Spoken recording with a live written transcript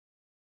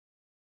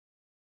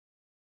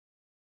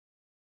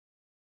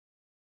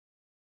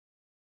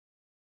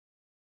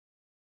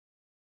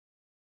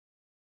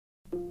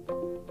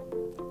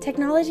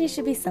Technology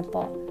should be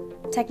simple.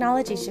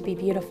 Technology should be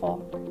beautiful.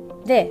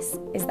 This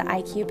is the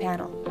IQ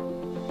panel.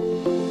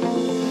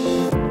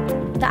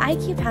 The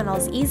IQ panel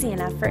is easy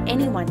enough for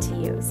anyone to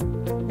use,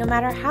 no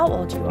matter how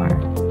old you are.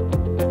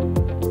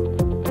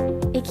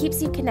 It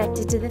keeps you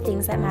connected to the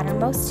things that matter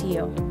most to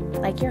you,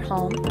 like your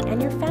home and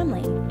your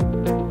family.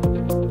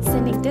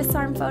 Sending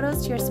disarm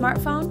photos to your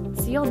smartphone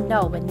so you'll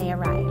know when they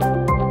arrive.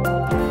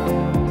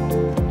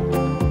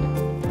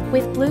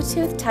 With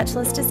Bluetooth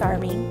touchless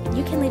disarming,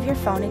 you can leave your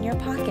phone in your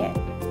pocket,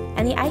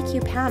 and the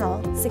IQ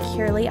panel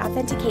securely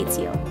authenticates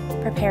you,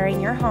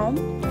 preparing your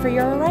home for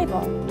your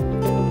arrival.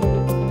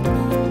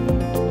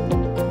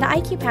 The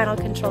IQ panel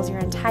controls your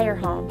entire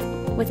home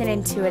with an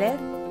intuitive,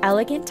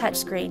 elegant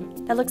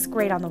touchscreen that looks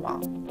great on the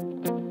wall.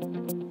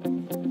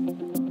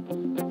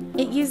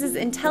 It uses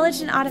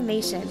intelligent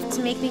automation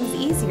to make things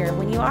easier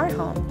when you are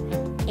home,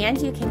 and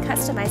you can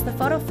customize the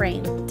photo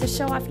frame to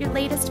show off your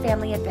latest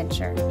family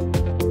adventure.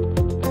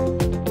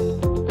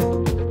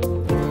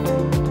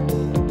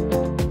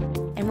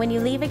 And when you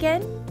leave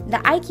again, the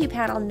IQ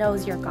panel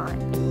knows you're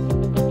gone.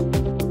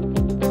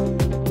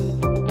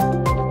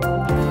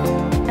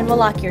 And will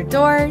lock your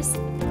doors,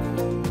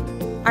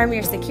 arm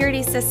your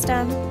security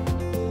system,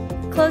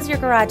 close your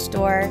garage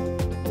door,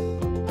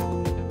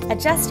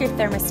 adjust your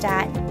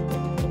thermostat,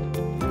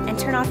 and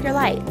turn off your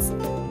lights,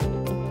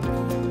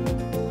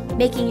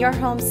 making your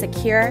home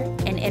secure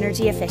and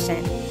energy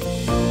efficient.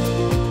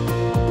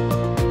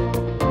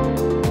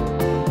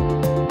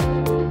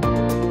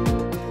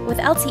 With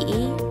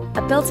LTE,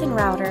 a built-in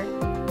router,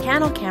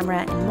 panel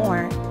camera, and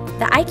more,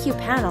 the IQ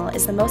panel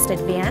is the most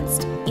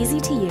advanced,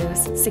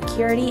 easy-to-use,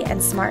 security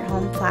and smart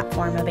home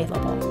platform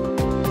available.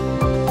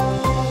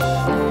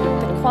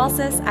 The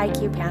Qolsys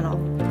IQ panel.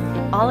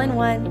 All in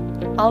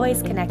one,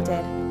 always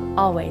connected,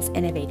 always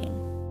innovating.